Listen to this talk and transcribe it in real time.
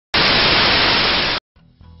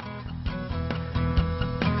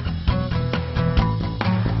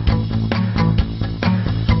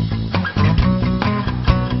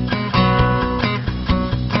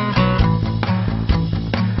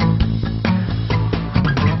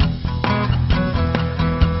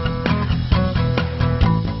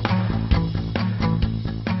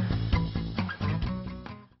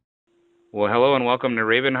and welcome to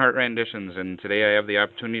Ravenheart Renditions. And today I have the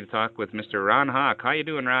opportunity to talk with Mr. Ron Hock. How you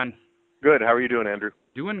doing, Ron? Good. How are you doing, Andrew?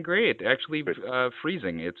 Doing great. Actually,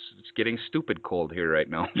 freezing. It's getting stupid cold here right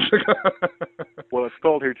now. Well, it's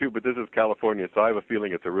cold here too, but this is California, so I have a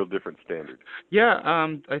feeling it's a real different standard. Yeah.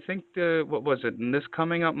 I think what was it? And this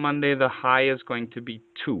coming up Monday, the high is going to be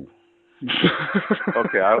 2.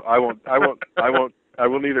 Okay. I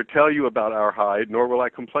will neither tell you about our high, nor will I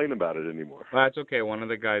complain about it anymore. Well, that's okay. One of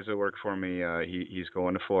the guys that worked for me, he's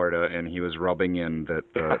going to Florida, and he was rubbing in that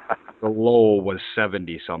the low was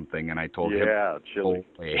 70 something, and I told him, yeah, chilly.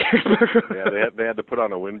 Yeah, they had to put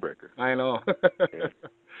on a windbreaker. I know. Yeah.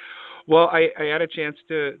 Well, I had a chance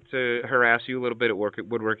to harass you a little bit at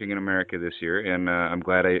Woodworking in America this year, and I'm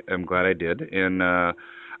glad I did. And I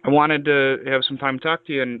wanted to have some time to talk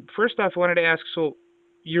to you. And first off, I wanted to ask, so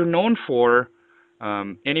you're known for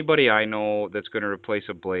anybody I know that's going to replace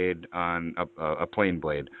a blade on a plane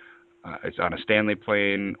blade, it's on a Stanley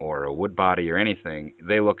plane or a wood body or anything,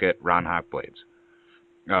 they look at Ron Hock blades.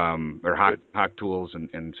 Or Hock Tools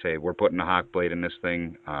and say, we're putting a Hock blade in this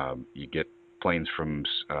thing. You get planes from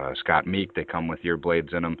Scott Meek. They come with your blades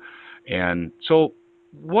in them. And so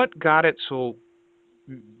what got it so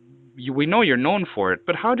we know you're known for it,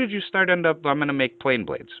 but how did you end up, I'm going to make plane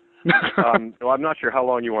blades? Well, I'm not sure how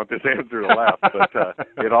long you want this answer to last, but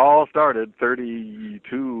it all started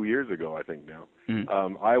 32 years ago, I think now.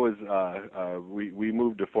 We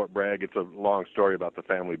moved to Fort Bragg. It's a long story about the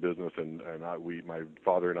family business, and my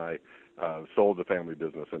father and I sold the family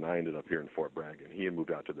business, and I ended up here in Fort Bragg, and he had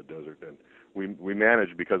moved out to the desert, and we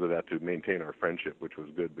managed because of that to maintain our friendship, which was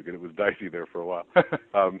good because it was dicey there for a while.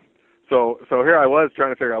 So here I was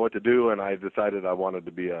trying to figure out what to do, and I decided I wanted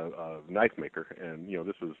to be a knife maker, and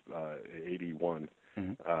this was 81,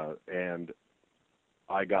 and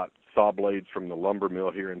I got saw blades from the lumber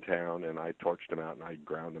mill here in town, and I torched them out, and I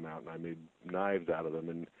ground them out, and I made knives out of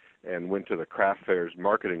them, and went to the craft fairs.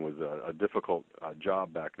 Marketing was a difficult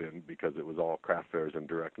job back then because it was all craft fairs and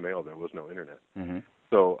direct mail. There was no internet.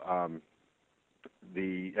 So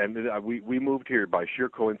we moved here by sheer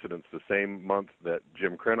coincidence the same month that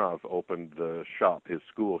Jim Krenov opened the shop, his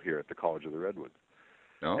school here at the College of the Redwoods.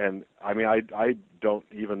 Oh. And I mean, I don't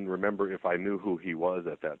even remember if I knew who he was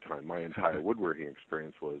at that time. My entire woodworking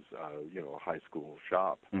experience was, a high school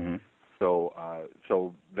shop.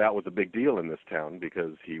 So that was a big deal in this town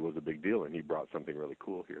because he was a big deal and he brought something really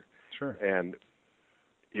cool here. Sure. And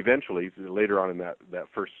eventually, later on in that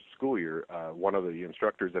first school year, one of the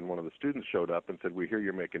instructors and one of the students showed up and said, "We hear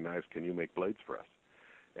you're making knives. Can you make blades for us?"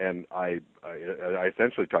 And I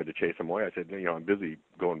essentially tried to chase him away. I said, "I'm busy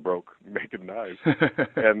going broke making knives."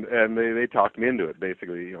 and they talked me into it.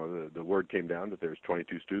 Basically, the word came down that there's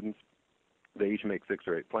 22 students. They each make 6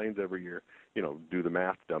 or 8 planes every year. Do the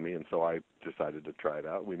math, dummy. And so I decided to try it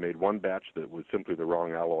out. We made one batch that was simply the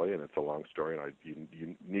wrong alloy, and it's a long story, and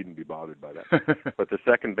you needn't be bothered by that. But the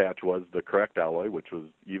second batch was the correct alloy, which was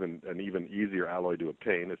an even easier alloy to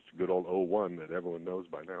obtain. It's good old 01 that everyone knows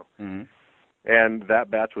by now. And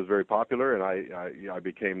that batch was very popular, and I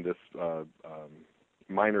became this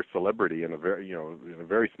minor celebrity in a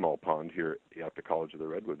very small pond here at the College of the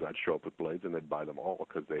Redwoods. I'd show up with blades, and they'd buy them all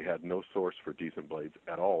because they had no source for decent blades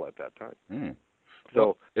at all at that time.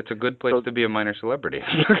 So it's a good place to be a minor celebrity.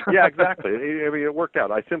 Yeah, exactly. I mean, it worked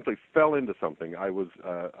out. I simply fell into something. I was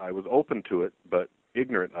open to it, but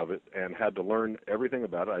ignorant of it, and had to learn everything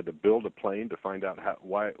about it. I had to build a plane to find out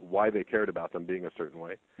why they cared about them being a certain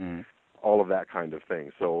way. All of that kind of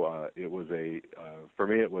thing. So it was for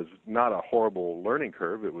me, it was not a horrible learning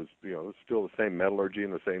curve. It was, still the same metallurgy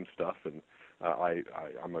and the same stuff, and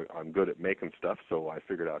I'm good at making stuff, so I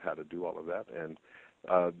figured out how to do all of that. And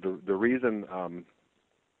the reason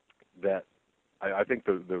that I think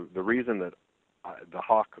the reason that the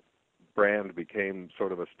Hock brand became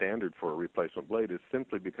sort of a standard for a replacement blade is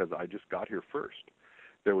simply because I just got here first.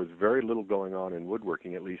 There was very little going on in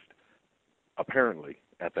woodworking, at least apparently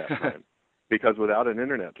at that time. Because without an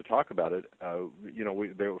internet to talk about it,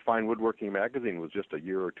 the Fine Woodworking magazine was just a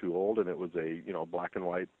year or two old, and it was a black and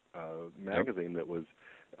white magazine that was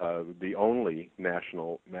the only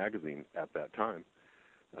national magazine at that time.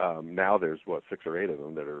 Now there's 6 or 8 of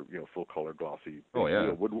them that are full color, glossy. Oh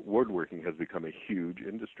yeah. Woodworking has become a huge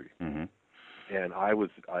industry. And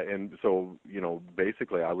so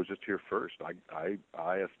basically I was just here first.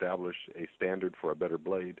 I established a standard for a better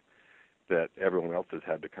blade that everyone else has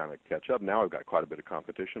had to kind of catch up. Now I've got quite a bit of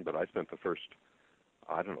competition, but I spent the first,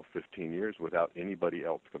 15 years without anybody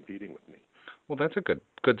else competing with me. Well, that's a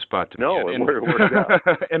good spot to be in. And we're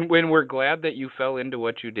and when we're glad that you fell into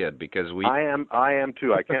what you did, because I am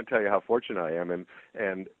too. I can't tell you how fortunate I am,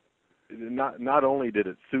 and not only did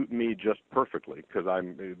it suit me just perfectly, because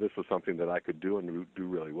this was something that I could do and do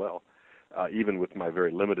really well. Even with my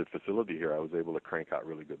very limited facility here, I was able to crank out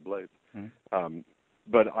really good blades.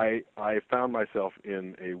 But I found myself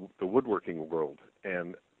in the woodworking world,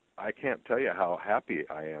 and I can't tell you how happy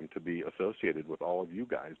I am to be associated with all of you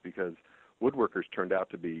guys, because woodworkers turned out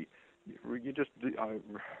to be,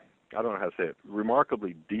 I don't know how to say it,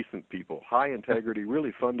 remarkably decent people, high integrity,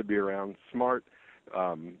 really fun to be around, smart,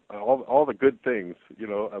 all the good things,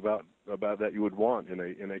 about that you would want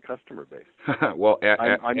in a customer base. Well,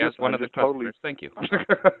 I'm as one of the customers, totally, thank you.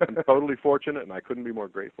 I'm totally fortunate, and I couldn't be more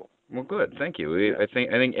grateful. Well, good, thank you. Yeah. I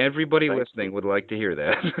think everybody Thank listening you. would like to hear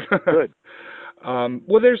that. Good.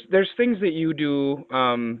 Well, there's things that you do,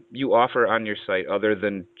 you offer on your site other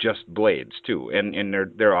than just blades too, and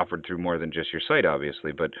they're offered through more than just your site,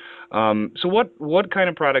 obviously. But so what kind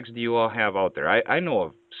of products do you all have out there? I know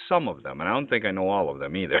of some of them, and I don't think I know all of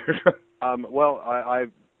them either. Well,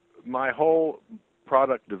 my whole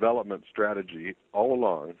product development strategy all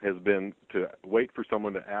along has been to wait for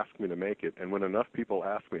someone to ask me to make it, and when enough people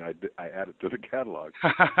ask me, I add it to the catalog.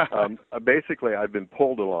 Basically, I've been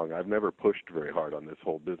pulled along. I've never pushed very hard on this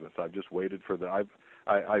whole business. I've just waited for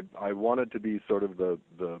I wanted to be sort of the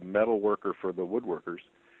metal worker for the woodworkers.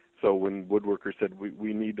 So when woodworkers said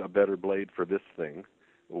we need a better blade for this thing,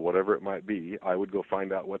 whatever it might be, I would go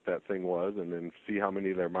find out what that thing was, and then see how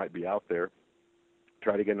many there might be out there.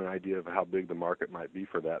 Try to get an idea of how big the market might be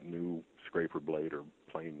for that new scraper blade or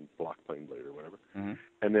block plane blade or whatever.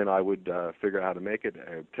 And then I would figure out how to make it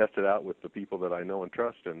and test it out with the people that I know and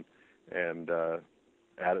trust, and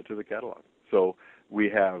add it to the catalog. So we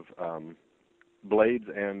have blades,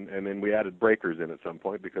 and then we added breakers in at some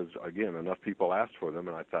point, because again, enough people asked for them,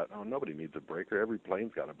 and I thought, oh, nobody needs a breaker. Every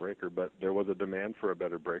plane's got a breaker, but there was a demand for a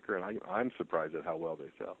better breaker, and I'm surprised at how well they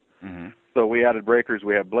sell. So we added breakers.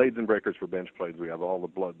 We have blades and breakers for bench blades. We have all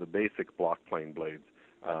the basic block plane blades,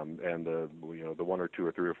 and the one or two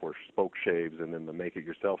or three or four spoke shaves, and then the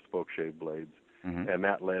make-it-yourself spoke shave blades. And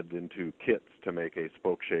that led into kits to make a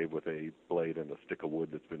spoke shave with a blade and a stick of wood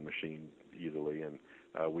that's been machined easily. And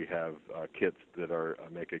we have kits that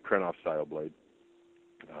make a Krenov style blade,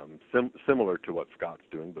 similar to what Scott's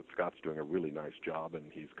doing, but Scott's doing a really nice job, and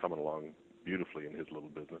he's coming along beautifully in his little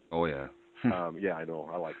business. Oh yeah. Yeah, I know.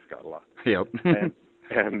 I like Scott a lot. Yep.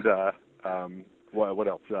 What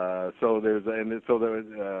else? So there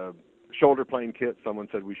was shoulder plane kit. Someone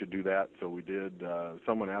said we should do that, so we did.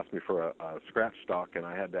 Someone asked me for a scratch stock, and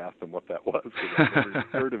I had to ask them what that was, because I'd never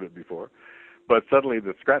heard of it before. But suddenly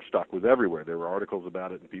the scratch stock was everywhere. There were articles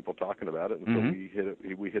about it and people talking about it, and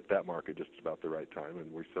so we hit that market just about the right time,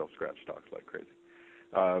 and we sell scratch stocks like crazy.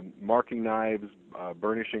 Marking knives,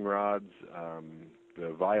 burnishing rods,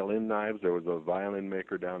 the violin knives. There was a violin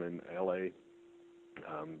maker down in L.A.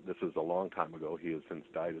 This was a long time ago. He has since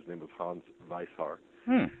died. His name was Hans Weishar,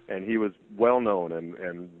 and he was well known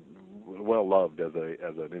and well loved as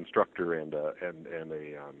an instructor, and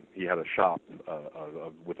he had a shop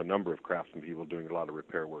with a number of craftsmen people doing a lot of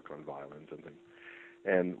repair work on violins and things.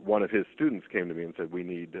 And one of his students came to me and said, we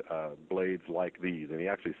need blades like these. And he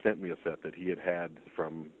actually sent me a set that he had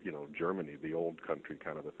from, Germany, the old country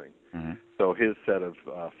kind of a thing. So his set of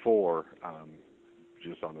 4,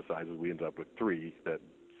 just on the sizes, we ended up with 3 that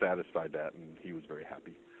satisfied that, and he was very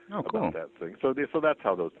happy about that thing. So that's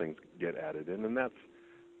how those things get added in, and that's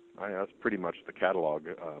pretty much the catalog,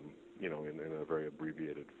 in a very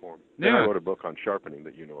abbreviated form. Yeah. Then I wrote a book on sharpening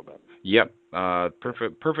that you know about. Yep.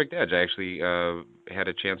 Perfect Edge. I actually had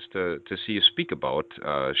a chance to see you speak about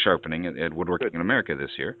sharpening at Woodworking in America this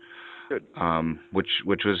year. Good.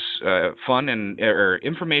 Which was fun and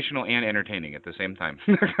informational and entertaining at the same time.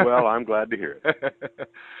 Well, I'm glad to hear it.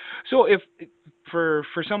 So if for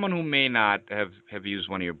someone who may not have used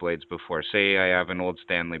one of your blades before, say I have an old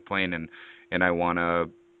Stanley plane and I want to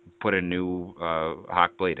put a new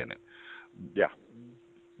Hock blade in it. Yeah.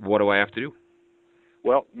 What do I have to do?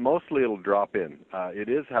 Well, mostly it'll drop in. It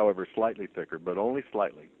is, however, slightly thicker, but only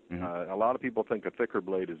slightly. A lot of people think a thicker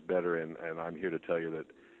blade is better, and I'm here to tell you that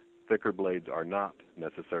thicker blades are not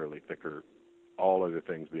necessarily thicker, all other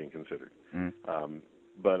things being considered.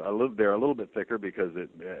 But they're a little bit thicker because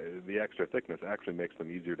the extra thickness actually makes them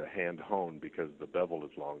easier to hand hone, because the bevel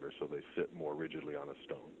is longer, so they sit more rigidly on a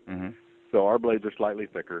stone. So our blades are slightly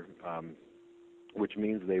thicker, which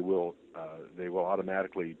means they will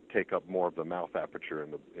automatically take up more of the mouth aperture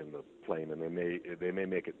in the plane, and they may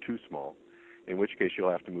make it too small, in which case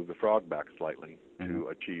you'll have to move the frog back slightly to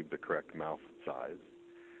achieve the correct mouth size.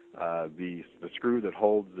 The screw that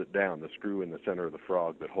holds it down, the screw in the center of the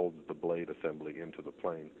frog that holds the blade assembly into the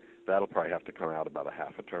plane, that'll probably have to come out about a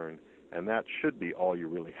half a turn, and that should be all you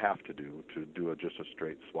really have to do just a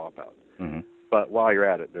straight swap out. Mm-hmm. But while you're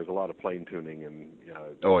at it, there's a lot of plane tuning, and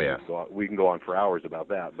oh yeah, we can go on for hours about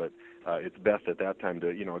that. But it's best at that time to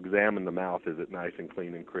examine the mouth. Is it nice and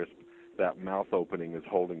clean and crisp? That mouth opening is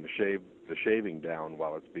holding the shaving down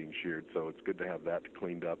while it's being sheared, so it's good to have that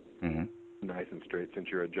cleaned up, mm-hmm. nice and straight. Since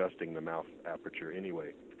you're adjusting the mouth aperture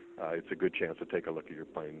anyway, it's a good chance to take a look at your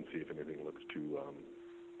plane and see if anything looks too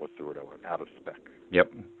what's the word I want? Out of spec.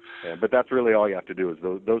 Yep. But that's really all you have to do. Is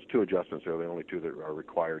those two adjustments are the only two that are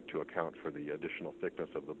required to account for the additional thickness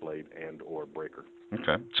of the blade and or breaker.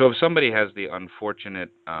 Okay. So if somebody has the unfortunate,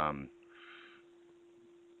 I'd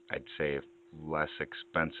say less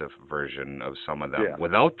expensive version of some of them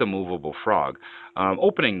without the movable frog,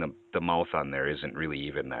 opening the mouth on there isn't really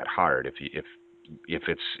even that hard. If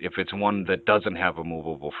it's one that doesn't have a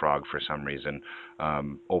movable frog for some reason,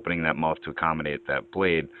 opening that mouth to accommodate that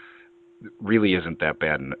blade really isn't that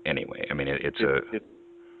bad anyway. I mean,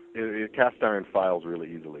 it cast iron files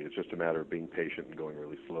really easily. It's just a matter of being patient and going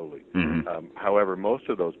really slowly. Mm-hmm. However, most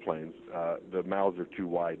of those planes, the mouths are too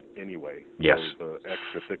wide anyway. Yes. So the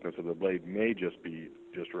extra thickness of the blade may just be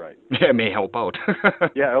just right. Yeah, it may help out.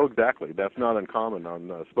 Yeah, exactly. That's not uncommon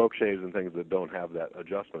on spoke shaves and things that don't have that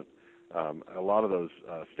adjustment. A lot of those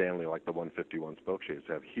Stanley, like the 151 spoke shaves,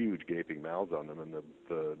 have huge gaping mouths on them, and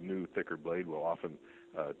the new thicker blade will often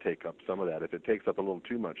take up some of that. If it takes up a little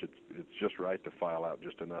too much, it's just right to file out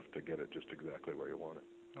just enough to get it just exactly where you want it.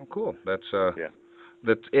 Oh, cool. That's yeah.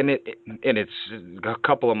 That's it's a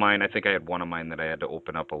couple of mine. I think I had one of mine that I had to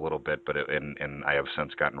open up a little bit, but and I have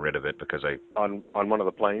since gotten rid of it because on one of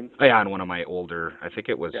the planes. Yeah, on one of my older. I think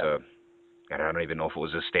it was. I don't even know if it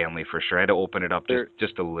was a Stanley for sure. I had to open it up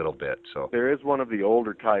just a little bit. So there is one of the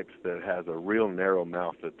older types that has a real narrow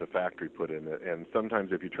mouth that the factory put in it, and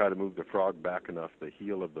sometimes if you try to move the frog back enough, the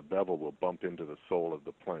heel of the bevel will bump into the sole of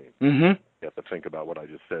the plane. Mm-hmm. You have to think about what I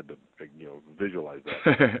just said to visualize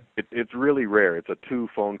that. It's really rare. It's a 2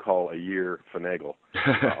 phone call a year finagle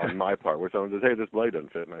on my part, where someone says, "Hey, this blade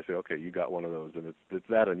doesn't fit," and I say, "Okay, you got one of those," and it's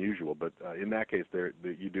that unusual. But in that case,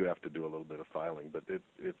 you do have to do a little bit of filing, but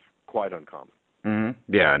it's quite uncommon. Mm-hmm.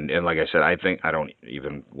 Yeah, and like I said, I don't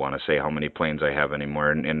even want to say how many planes I have anymore,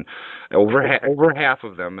 and over half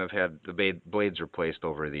of them have had the blades replaced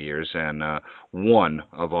over the years, and one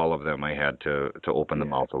of all of them I had to open the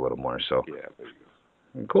mouth a little more. So yeah, there you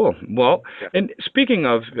go. Cool. Well, and speaking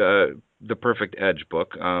of the Perfect Edge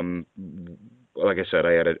book, like I said,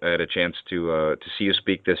 I had a chance to see you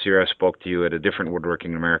speak this year. I spoke to you at a different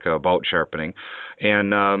Woodworking America about sharpening,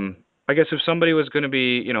 and I guess if somebody was going to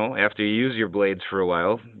be, after you use your blades for a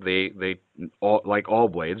while, they all, like all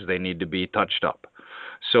blades, they need to be touched up.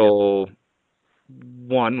 So,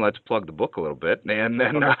 one, let's plug the book a little bit, and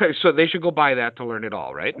then so they should go buy that to learn it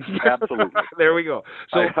all, right? Absolutely. There we go.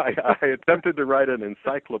 So I attempted to write an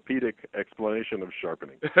encyclopedic explanation of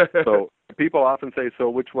sharpening. So people often say, "So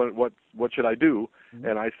which one? What should I do?"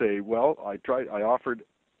 And I say, "Well, I offered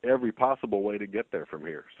every possible way to get there from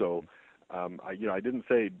here." So. I didn't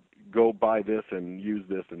say go buy this and use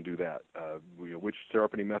this and do that. Which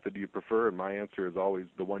sharpening method do you prefer? And my answer is always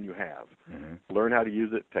the one you have. Mm-hmm. Learn how to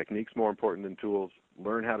use it. Technique's more important than tools.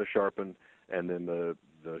 Learn how to sharpen, and then the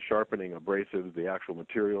sharpening, abrasives, the actual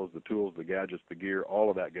materials, the tools, the gadgets, the gear, all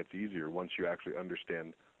of that gets easier once you actually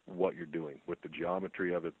understand what you're doing with the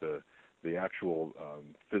geometry of it, the actual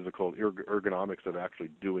physical ergonomics of actually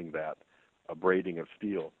doing that abrading of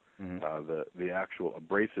steel. Mm-hmm. The actual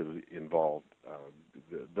abrasives involved,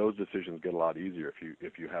 those decisions get a lot easier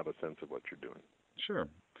if you have a sense of what you're doing. Sure.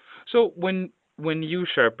 So when you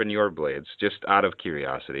sharpen your blades, just out of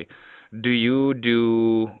curiosity, do you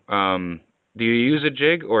use a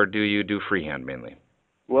jig or do you do freehand mainly?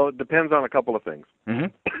 Well, it depends on a couple of things.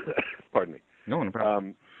 Mm-hmm. Pardon me. No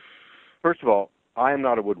problem. First of all, I am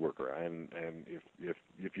not a woodworker, and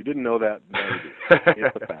if you didn't know that, now you do.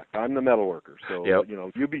 It's a fact. I'm the metal worker, so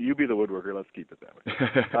you be the woodworker. Let's keep it that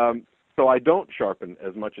way. So I don't sharpen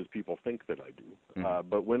as much as people think that I do,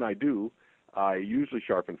 but when I do, I usually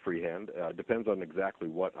sharpen freehand. Depends on exactly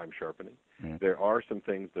what I'm sharpening. Mm-hmm. There are some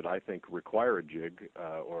things that I think require a jig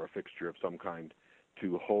or a fixture of some kind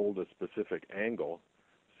to hold a specific angle,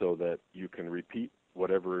 so that you can repeat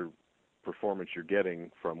whatever performance you're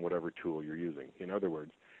getting from whatever tool you're using. In other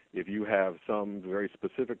words, if you have some very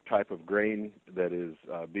specific type of grain that is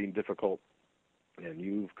being difficult and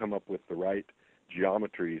you've come up with the right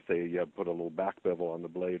geometry, say you have put a little back bevel on the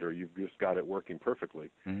blade or you've just got it working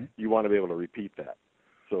perfectly, mm-hmm. you want to be able to repeat that.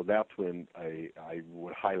 So that's when I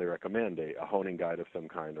would highly recommend a honing guide of some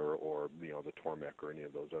kind or the Tormek or any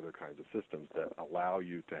of those other kinds of systems that allow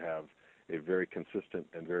you to have a very consistent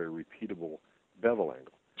and very repeatable bevel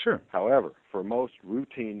angle. Sure. However, for most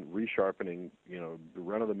routine resharpening, the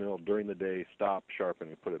run-of-the-mill during the day, stop, sharpen,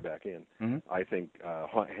 and put it back in, I think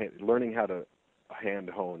learning how to hand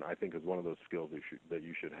hone, I think, is one of those skills that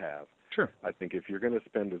you should have. Sure. I think if you're going to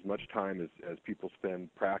spend as much time as people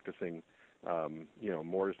spend practicing,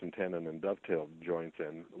 mortise and tenon and dovetail joints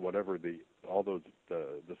and whatever the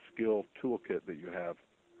skill toolkit that you have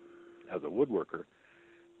as a woodworker,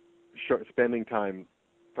 spending time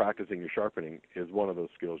practicing your sharpening is one of those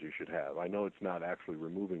skills you should have. I know it's not actually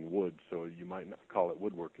removing wood, so you might not call it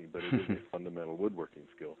woodworking, but it is a fundamental woodworking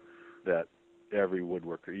skill that every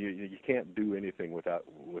woodworker, you can't do anything without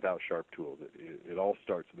sharp tools. It all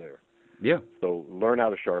starts there. Yeah. So learn how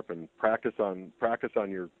to sharpen. Practice on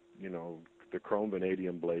your the chrome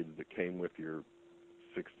vanadium blades that came with your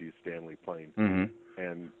 '60s Stanley plane,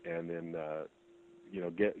 and then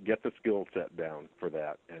get the skill set down for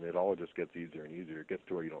that, and it all just gets easier and easier. It gets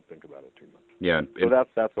to where you don't think about it too much. Yeah. So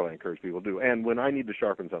that's what I encourage people to do. And when I need to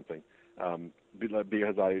sharpen something,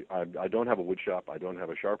 because I don't have a wood shop, I don't have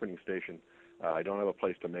a sharpening station, I don't have a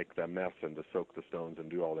place to make that mess and to soak the stones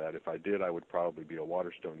and do all that. If I did, I would probably be a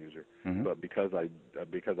water stone user. But because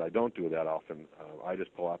I don't do that often, I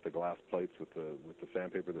just pull out the glass plates with the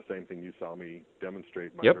sandpaper. The same thing you saw me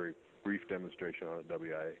demonstrate, my very brief demonstration on at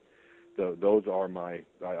WIA. Those are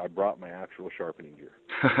I brought my actual sharpening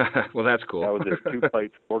gear. Well, that's cool. That was it. 2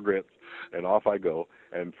 plates, 4 grits, and off I go.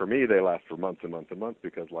 And for me, they last for months and months and months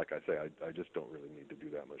because, like I say, I just don't really need to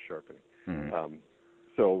do that much sharpening.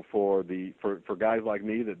 So for guys like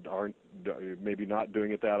me that aren't maybe not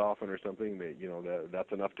doing it that often or something,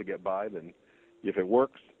 that's enough to get by. Then, if it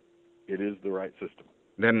works, it is the right system.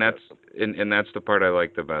 Then that's the part I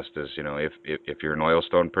like the best is, if you're an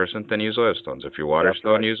oilstone person, then use oilstones. If you're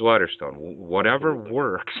waterstone, use waterstone. Whatever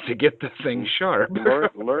works to get the thing sharp.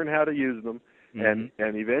 Learn how to use them, and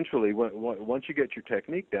eventually, once you get your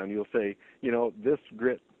technique down, you'll say,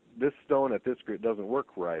 this stone at this grit doesn't work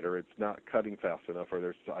right, or it's not cutting fast enough,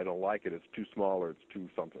 or I don't like it, it's too small, or it's too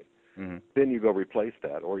something. Then you go replace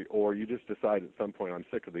that, or you just decide at some point, I'm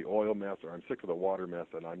sick of the oil mess, or I'm sick of the water mess,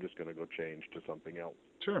 and I'm just going to go change to something else.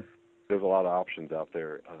 Sure. There's a lot of options out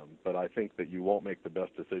there, but I think that you won't make the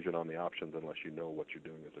best decision on the options unless you know what you're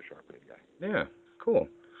doing as a sharpening guy. Yeah, cool.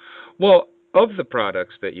 Well, of the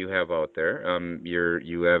products that you have out there,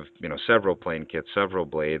 you have several plane kits, several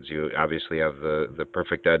blades. You obviously have the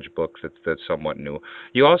Perfect Edge book that's somewhat new.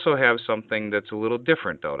 You also have something that's a little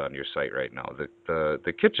different out on your site right now,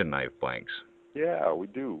 the kitchen knife blanks. Yeah, we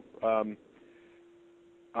do.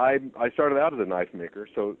 I started out as a knife maker,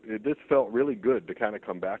 so this felt really good to kind of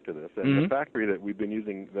come back to this. And the factory that we've been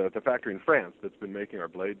using, the factory in France that's been making our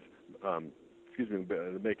blades,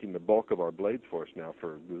 making the bulk of our blades for us now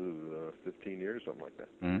for 15 years, something like that.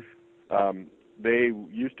 They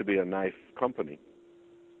used to be a knife company,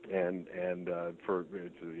 and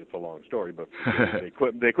it's a long story, but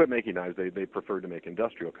they quit making knives. They preferred to make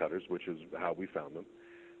industrial cutters, which is how we found them.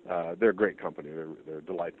 They're a great company. They're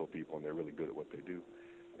delightful people, and they're really good at what they do.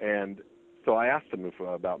 And so I asked them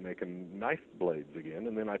about making knife blades again,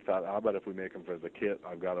 and then I thought, how about if we make them as a kit?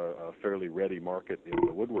 I've got a fairly ready market in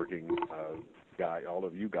the woodworking all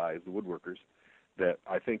of you guys, the woodworkers, that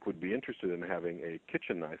I think would be interested in having a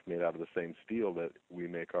kitchen knife made out of the same steel that we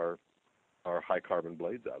make our high carbon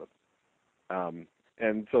blades out of.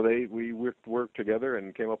 And so we worked together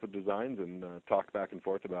and came up with designs and talked back and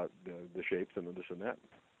forth about the shapes and the this and that.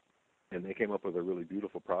 And they came up with a really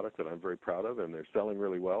beautiful product that I'm very proud of, and they're selling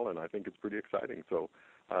really well, and I think it's pretty exciting. So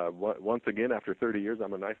once again, after 30 years,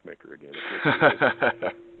 I'm a knife maker again.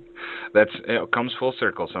 Comes full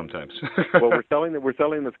circle sometimes. Well, we're selling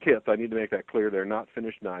this kits. I need to make that clear. They're not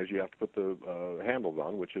finished knives. You have to put the handles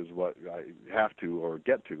on, which is what I have to or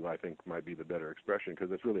get to, I think might be the better expression,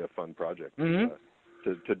 because it's really a fun project.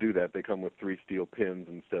 To do that. They come with 3 steel pins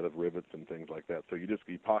instead of rivets and things like that. So you just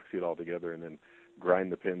epoxy it all together and then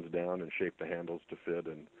grind the pins down and shape the handles to fit.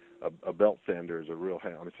 And a belt sander is a real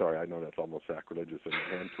I'm sorry, I know that's almost sacrilegious in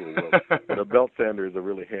the hand tool world, but a belt sander is a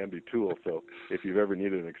really handy tool. So if you've ever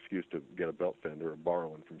needed an excuse to get a belt sander or borrow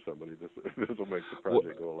one from somebody, this will make the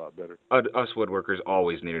project go a lot better. Us woodworkers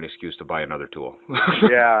always need an excuse to buy another tool.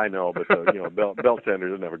 Yeah, I know, but belt sander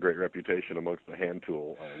doesn't have a great reputation amongst the hand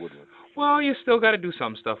tool woodworkers. Well, you still got to do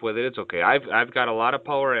some stuff with it. It's okay. I've got a lot of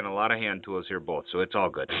power and a lot of hand tools here both, so it's all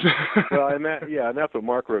good. Well, and that's what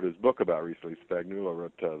Mark wrote his book about recently. Spagnuolo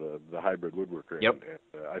wrote the hybrid woodworker. Yep.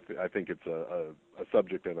 And I think it's a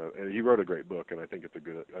subject and he wrote a great book, and I think it's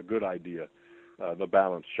a good idea the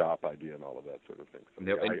balanced shop idea and all of that sort of thing. So,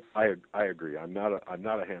 Yep. yeah, I agree. I'm not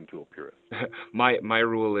a hand tool purist. My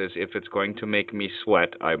rule is if it's going to make me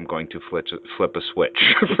sweat, I'm going to flip a switch.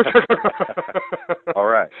 All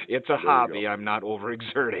right. It's a hobby. I'm not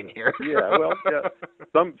overexerting here. Yeah. Well, yeah.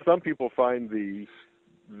 Some people find the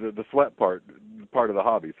sweat part of the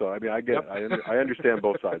hobby. So I mean, I get it. I understand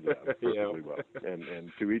both sides of that perfectly well.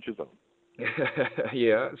 And to each his own.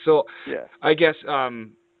 Yeah. So yeah. I guess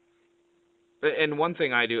and one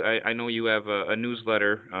thing I do, I know you have a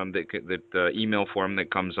newsletter that email form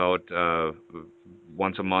that comes out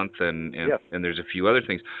once a month, and yes. and there's a few other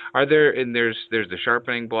things. Are there? And there's the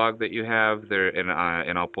sharpening blog that you have there, and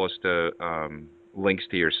I'll post links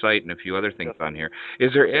to your site and a few other things on here.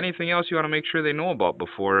 Is there anything else you want to make sure they know about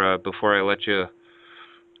before I let you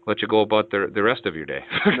go about the rest of your day?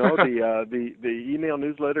 No, the email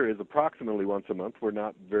newsletter is approximately once a month. We're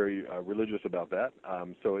not very religious about that,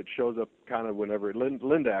 so it shows up kind of whenever.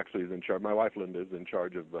 Linda actually is in charge. My wife Linda is in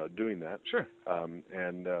charge of doing that. Sure.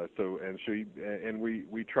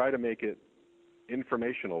 We try to make it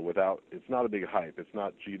informational without. It's not a big hype. It's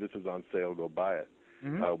not, gee, this is on sale, go buy it.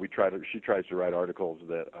 Mm-hmm. She tries to write articles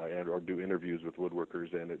that or do interviews with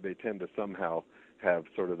woodworkers, and they tend to somehow have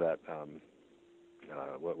sort of that.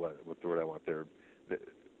 What's the word I want there?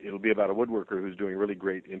 It'll be about a woodworker who's doing really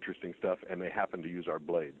great, interesting stuff, and they happen to use our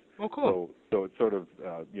blades. Oh, cool. So it sort of,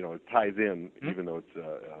 it ties in, even though it's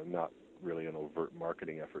not really an overt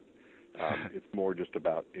marketing effort. It's more just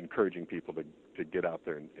about encouraging people to get out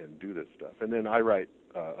there and do this stuff. And then I write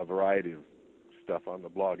a variety of stuff on the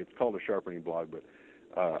blog. It's called a sharpening blog, but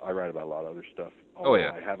I write about a lot of other stuff. Oh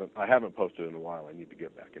yeah. I haven't posted in a while. I need to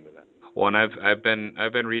get back into that. Well, and I've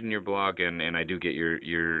been reading your blog, and I do get your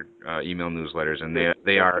email newsletters, and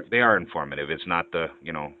they are informative. It's not the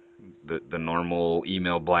normal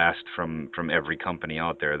email blast from every company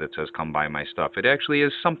out there that says come buy my stuff. It actually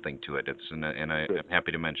is something to it. I'm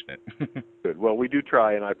happy to mention it. Good. Well, we do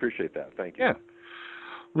try, and I appreciate that. Thank you. Yeah.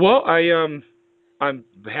 Well, I'm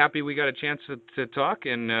happy we got a chance to talk.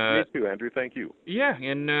 And me too, Andrew. Thank you. Yeah,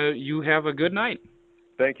 and you have a good night.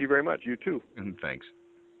 Thank you very much. You too. And thanks.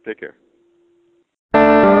 Take care.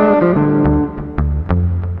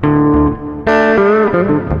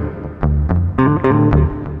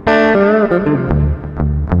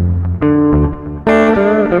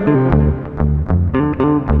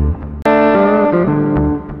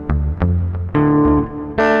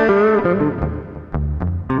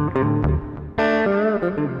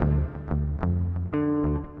 Thank you.